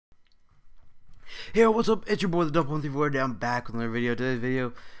Hey, what's up? It's your boy the Dump134. I'm back with another video. Today's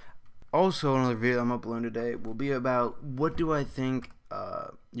video, also another video I'm uploading today, will be about what do I think.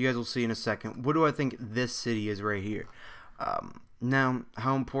 You guys will see in a second. What do I think this city is right here? Now,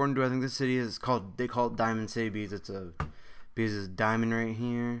 how important do I think this city is? They call it Diamond City because it's diamond right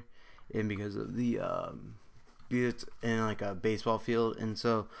here, and because of because it's in like a baseball field. And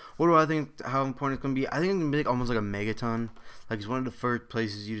so, what do I think? How important it's gonna be? I think it's gonna be like almost like a megaton. Like it's one of the first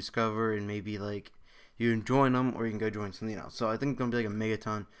places you discover, and maybe like you can join them or you can go join something else. So I think it's gonna be like a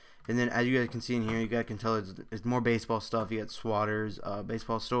megaton. And then as you guys can see in here, you guys can tell it's more baseball stuff. You got Swatters,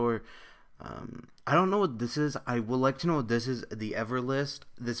 baseball store. I don't know what this is. I would like to know what this is. The ever list.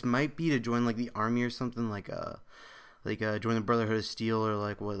 This might be to join like the army or something, like join the Brotherhood of Steel, or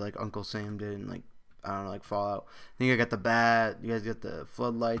like what like Uncle Sam did in like, I don't know, like Fallout. Then you got the bat. You guys got the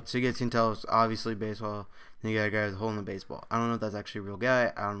floodlights. So you guys can tell it's obviously baseball. Then you got a guy holding the baseball. I don't know if that's actually a real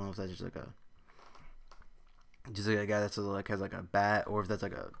guy. I don't know if that's just like a guy that's like has like a bat, or if that's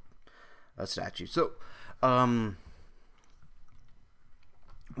like a statue. So, how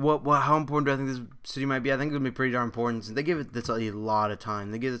important do I think this city might be? I think it's gonna be pretty darn important. Since they give it this a lot of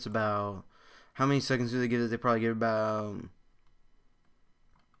time. They give this about, how many seconds do they give it? They probably give about,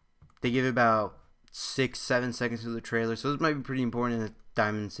 they give it about 6-7 seconds to the trailer. So this might be pretty important in a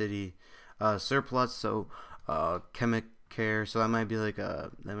Diamond City. Surplus. So chemic care. So that might be like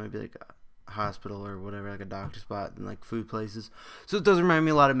a hospital or whatever, like a doctor spot, and like food places. So it does remind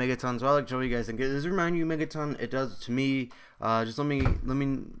me a lot of Megaton. So I like to show you guys. Does it remind you of Megaton? It does to me. Just let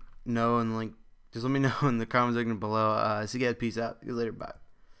me know, and like just let me know in the comment section below. So yeah, peace out. See you later. Bye.